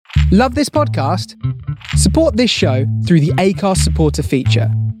Love this podcast? Support this show through the Acast supporter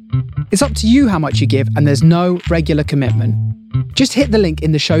feature. It's up to you how much you give, and there's no regular commitment. Just hit the link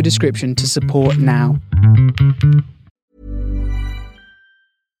in the show description to support now.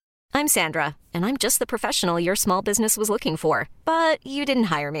 I'm Sandra, and I'm just the professional your small business was looking for. But you didn't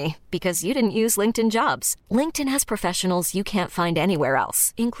hire me because you didn't use LinkedIn Jobs. LinkedIn has professionals you can't find anywhere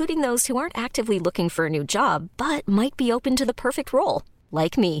else, including those who aren't actively looking for a new job, but might be open to the perfect role,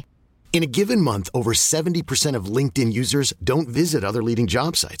 like me. In a given month, over 70% of LinkedIn users don't visit other leading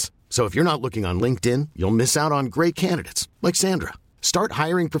job sites. So if you're not looking on LinkedIn, you'll miss out on great candidates like Sandra. Start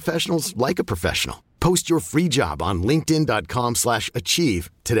hiring professionals like a professional. Post your free job on linkedin.com/achieve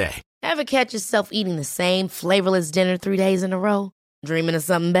today. Ever catch yourself eating the same flavorless dinner 3 days in a row? Dreaming of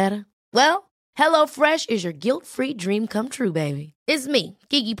something better? Well, HelloFresh is your guilt-free dream come true, baby. It's me,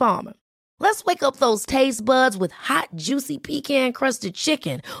 Keke Palmer. Let's wake up those taste buds with hot, juicy pecan-crusted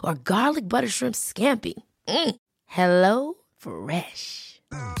chicken or garlic butter shrimp scampi. Hello Fresh.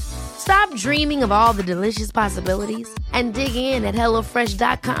 Stop dreaming of all the delicious possibilities and dig in at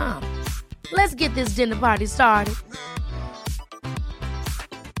HelloFresh.com. Let's get this dinner party started.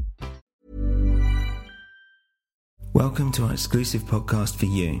 Welcome to our exclusive podcast for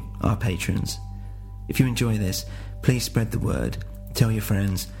you, our patrons. If you enjoy this, please spread the word, tell your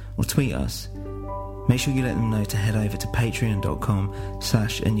friends, or tweet us. Make sure you let them know to head over to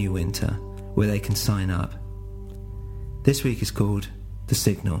patreon.com/anewwinter, where they can sign up. This week is called The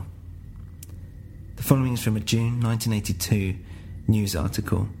Signal. The following is from a June 1982 news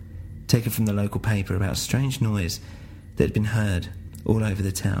article taken from the local paper about a strange noise that had been heard all over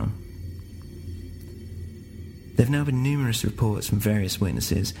the town. There have now been numerous reports from various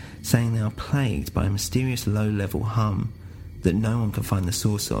witnesses saying they are plagued by a mysterious low-level hum that no one can find the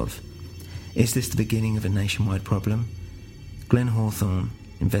source of. Is this the beginning of a nationwide problem? Glenn Hawthorne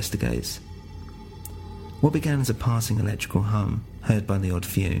investigates. What began as a passing electrical hum, heard by the odd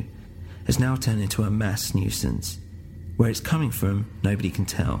few, has now turned into a mass nuisance. Where it's coming from, nobody can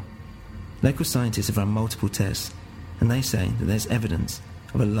tell. Local scientists have run multiple tests, and they say that there's evidence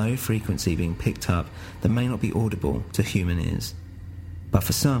of a low frequency being picked up that may not be audible to human ears. But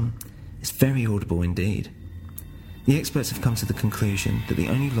for some, it's very audible indeed. The experts have come to the conclusion that the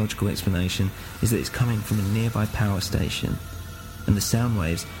only logical explanation is that it's coming from a nearby power station, and the sound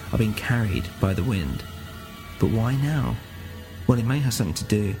waves are being carried by the wind. But why now? Well, it may have something to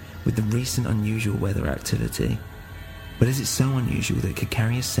do with the recent unusual weather activity. But is it so unusual that it could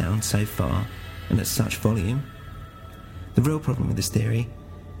carry a sound so far and at such volume? The real problem with this theory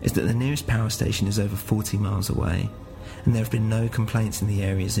is that the nearest power station is over 40 miles away, and there have been no complaints in the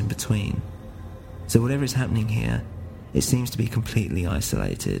areas in between. So whatever is happening here, it seems to be completely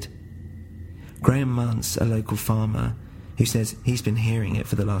isolated. Graham Muntz, a local farmer, who says he's been hearing it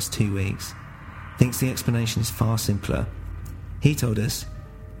for the last 2 weeks, thinks the explanation is far simpler. He told us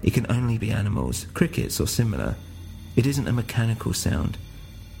it can only be animals, crickets or similar. It isn't a mechanical sound,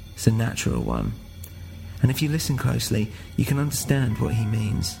 it's a natural one. And if you listen closely, you can understand what he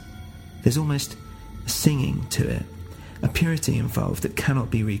means. There's almost a singing to it, a purity involved that cannot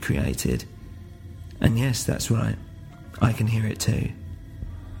be recreated. And yes, that's right, I can hear it too.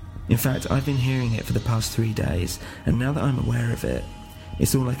 In fact, I've been hearing it for the past 3 days, and now that I'm aware of it,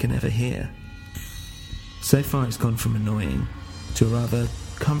 it's all I can ever hear. So far it's gone from annoying to a rather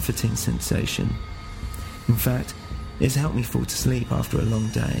comforting sensation. In fact, it's helped me fall to sleep after a long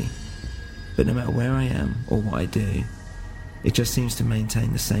day. But no matter where I am or what I do, it just seems to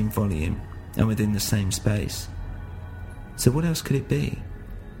maintain the same volume and within the same space. So what else could it be?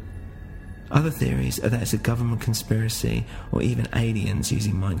 Other theories are that it's a government conspiracy or even aliens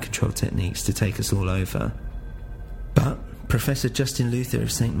using mind control techniques to take us all over. But Professor Justin Luther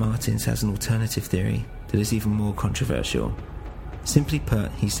of St. Martin's has an alternative theory that is even more controversial. Simply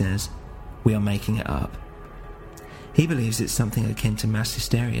put, he says, we are making it up. He believes it's something akin to mass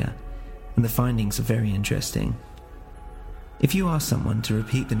hysteria, and the findings are very interesting. If you ask someone to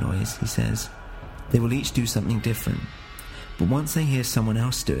repeat the noise, he says, they will each do something different, but once they hear someone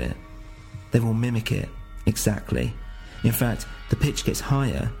else do it, they will mimic it exactly. In fact, the pitch gets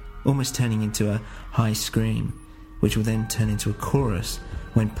higher, almost turning into a high scream, which will then turn into a chorus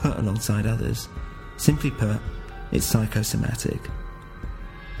when put alongside others. Simply put, it's psychosomatic.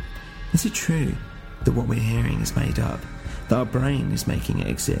 Is it true that what we're hearing is made up, that our brain is making it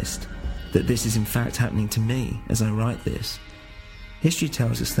exist, that this is in fact happening to me as I write this? History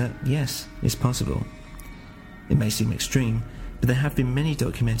tells us that, yes, it's possible. It may seem extreme, but there have been many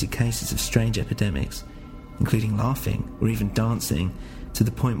documented cases of strange epidemics, including laughing or even dancing to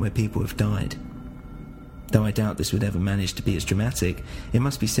the point where people have died. Though I doubt this would ever manage to be as dramatic, it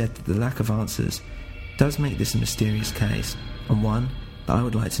must be said that the lack of answers does make this a mysterious case, and one that I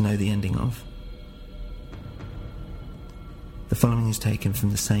would like to know the ending of. The following is taken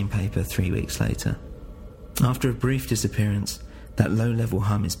from the same paper 3 weeks later. After a brief disappearance, that low-level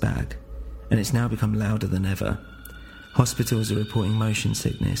hum is back, and it's now become louder than ever. Hospitals are reporting motion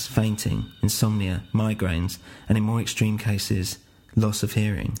sickness, fainting, insomnia, migraines, and in more extreme cases, loss of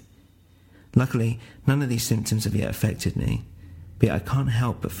hearing. Luckily, none of these symptoms have yet affected me, but I can't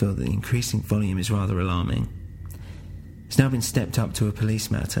help but feel that the increasing volume is rather alarming. It's now been stepped up to a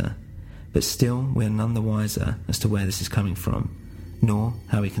police matter, but still we are none the wiser as to where this is coming from, nor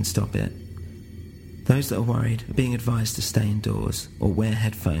how we can stop it. Those that are worried are being advised to stay indoors or wear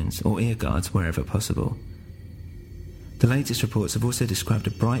headphones or earguards wherever possible. The latest reports have also described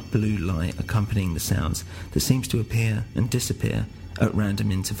a bright blue light accompanying the sounds that seems to appear and disappear at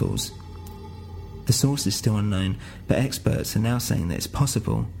random intervals. The source is still unknown, but experts are now saying that it's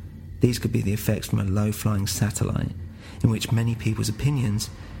possible these could be the effects from a low-flying satellite, in which many people's opinions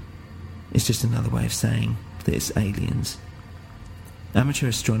is just another way of saying that it's aliens. Amateur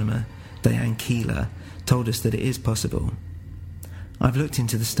astronomer Diane Keeler told us that it is possible. "I've looked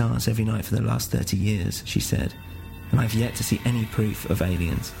into the stars every night for the last 30 years, she said, and I've yet to see any proof of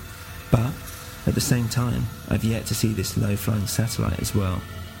aliens. But, at the same time, I've yet to see this low-flying satellite as well.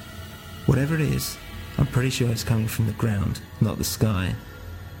 Whatever it is, I'm pretty sure it's coming from the ground, not the sky.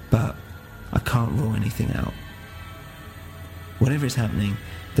 But I can't rule anything out." Whatever is happening,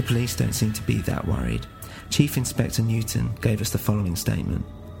 the police don't seem to be that worried. Chief Inspector Newton gave us the following statement.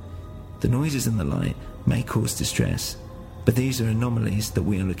 "The noises and the light may cause distress, but these are anomalies that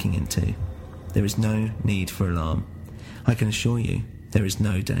we are looking into. There is no need for alarm. I can assure you there is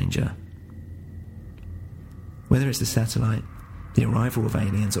no danger." Whether it's the satellite, the arrival of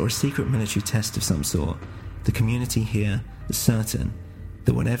aliens, or a secret military test of some sort, the community here is certain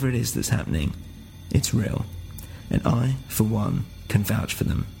that whatever it is that's happening, it's real, and I, for one, can vouch for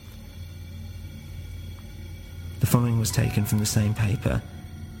them. The following was taken from the same paper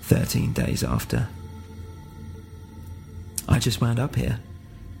 13 days after. "I just wound up here.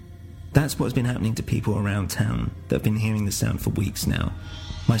 That's what's been happening to people around town that have been hearing the sound for weeks now,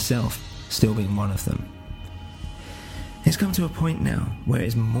 myself still being one of them. It's come to a point now where it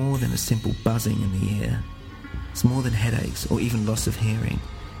is more than a simple buzzing in the ear. It's more than headaches or even loss of hearing.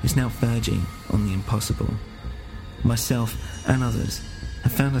 It's now verging on the impossible. Myself and others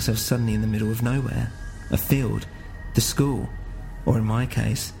have found ourselves suddenly in the middle of nowhere, a field, the school, or in my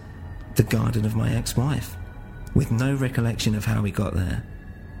case, the garden of my ex-wife, with no recollection of how we got there.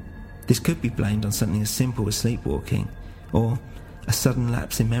 This could be blamed on something as simple as sleepwalking, or a sudden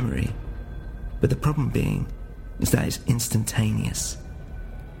lapse in memory. But the problem being is that it's instantaneous.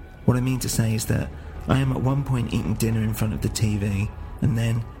 What I mean to say is that I am at one point eating dinner in front of the TV, and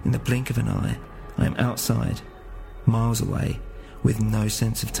then, in the blink of an eye, I am outside, miles away, with no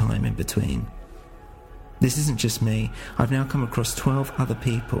sense of time in between. This isn't just me. I've now come across 12 other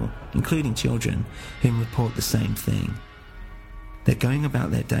people, including children, who report the same thing. They're going about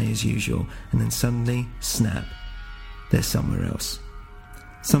their day as usual, and then suddenly, snap, they're somewhere else.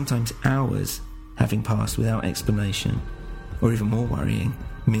 Sometimes hours having passed without explanation, or even more worrying,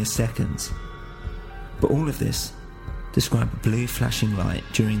 mere seconds. But all of this describe a blue flashing light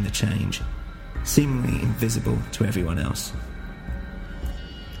during the change, seemingly invisible to everyone else.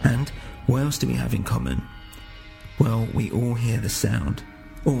 And what else do we have in common? Well, we all hear the sound,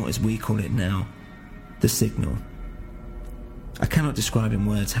 or as we call it now, the signal. I cannot describe in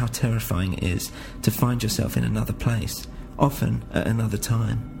words how terrifying it is to find yourself in another place, often at another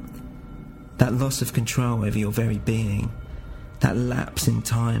time. That loss of control over your very being, that lapse in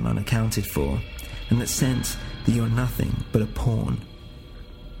time unaccounted for, and that sense that you are nothing but a pawn.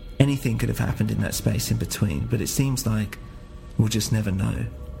 Anything could have happened in that space in between, but it seems like we'll just never know.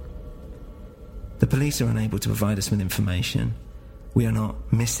 The police are unable to provide us with information. We are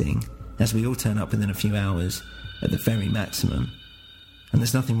not missing, as we all turn up within a few hours, at the very maximum. And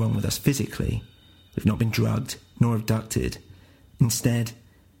there's nothing wrong with us physically. We've not been drugged, nor abducted. Instead,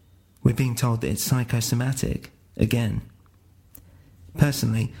 we're being told that it's psychosomatic, again.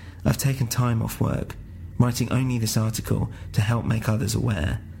 Personally, I've taken time off work, writing only this article to help make others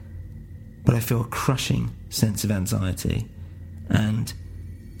aware. But I feel a crushing sense of anxiety, and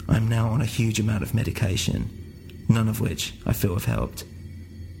I'm now on a huge amount of medication, none of which I feel have helped.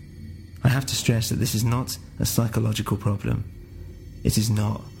 I have to stress that this is not a psychological problem. It is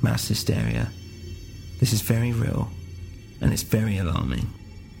not mass hysteria. This is very real, and it's very alarming.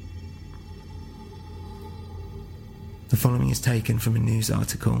 The following is taken from a news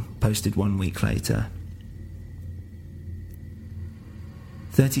article posted 1 week later.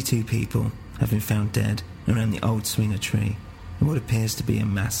 32 people have been found dead around the old Swinger tree in what appears to be a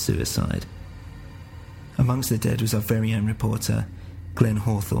mass suicide. Amongst the dead was our very own reporter, Glenn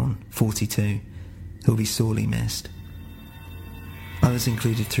Hawthorne, 42, who will be sorely missed. Others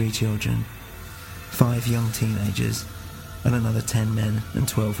included 3 children, 5 young teenagers, and another 10 men and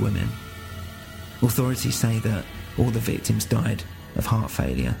 12 women. Authorities say that all the victims died of heart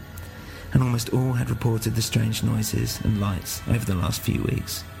failure, and almost all had reported the strange noises and lights over the last few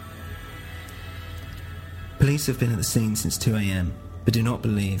weeks. Police have been at the scene since 2 a.m, but do not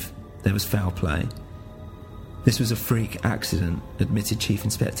believe there was foul play. This was a freak accident, admitted Chief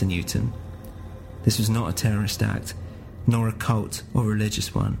Inspector Newton. This was not a terrorist act, nor a cult or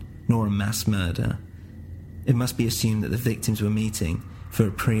religious one, nor a mass murder. It must be assumed that the victims were meeting for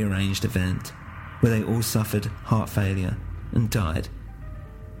a pre-arranged event, where they all suffered heart failure and died.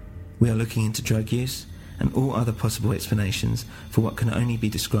 We are looking into drug use and all other possible explanations for what can only be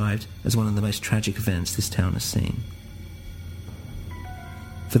described as one of the most tragic events this town has seen.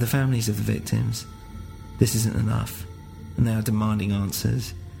 For the families of the victims, this isn't enough, and they are demanding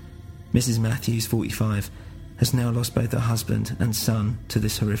answers. Mrs. Matthews, 45, has now lost both her husband and son to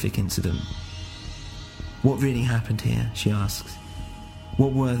this horrific incident. What really happened here, she asks.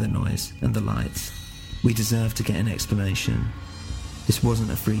 What were the noise and the lights? We deserve to get an explanation. This wasn't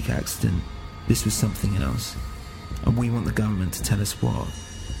a freak accident. This was something else. And we want the government to tell us what.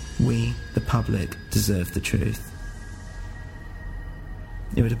 We, the public, deserve the truth.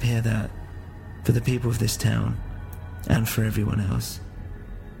 It would appear that, for the people of this town, and for everyone else,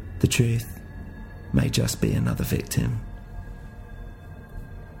 the truth may just be another victim.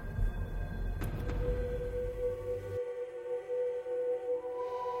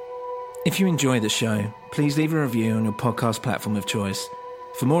 If you enjoy the show, please leave a review on your podcast platform of choice.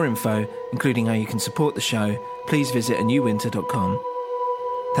 For more info, including how you can support the show, please visit anewwinter.com.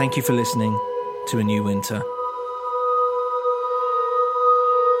 Thank you for listening to A New Winter.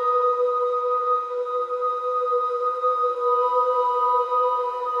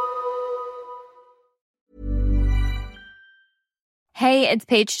 Hey, it's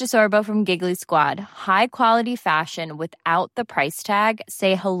Paige DeSorbo from Giggly Squad. High quality fashion without the price tag.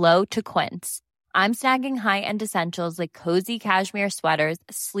 Say hello to Quince. I'm snagging high-end essentials like cozy cashmere sweaters,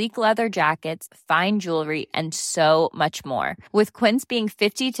 sleek leather jackets, fine jewelry, and so much more. With Quince being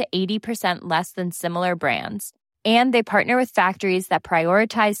 50 to 80% less than similar brands. And they partner with factories that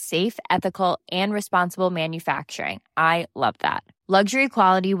prioritize safe, ethical, and responsible manufacturing. I love that. Luxury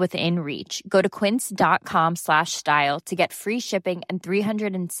quality within reach. Go to quince.com/style to get free shipping and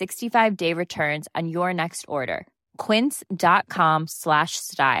 365-day returns on your next order.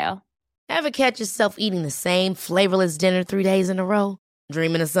 Quince.com/style. Ever catch yourself eating the same flavorless dinner 3 days in a row?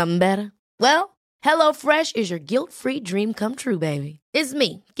 Dreaming of something better? Well, HelloFresh is your guilt-free dream come true, baby. It's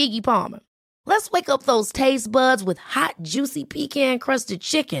me, Keke Palmer. Let's wake up those taste buds with hot, juicy pecan-crusted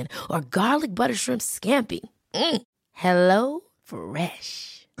chicken or garlic butter shrimp scampi.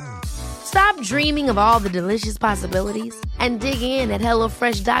 HelloFresh. Stop dreaming of all the delicious possibilities and dig in at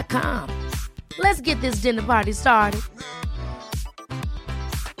HelloFresh.com. Let's get this dinner party started.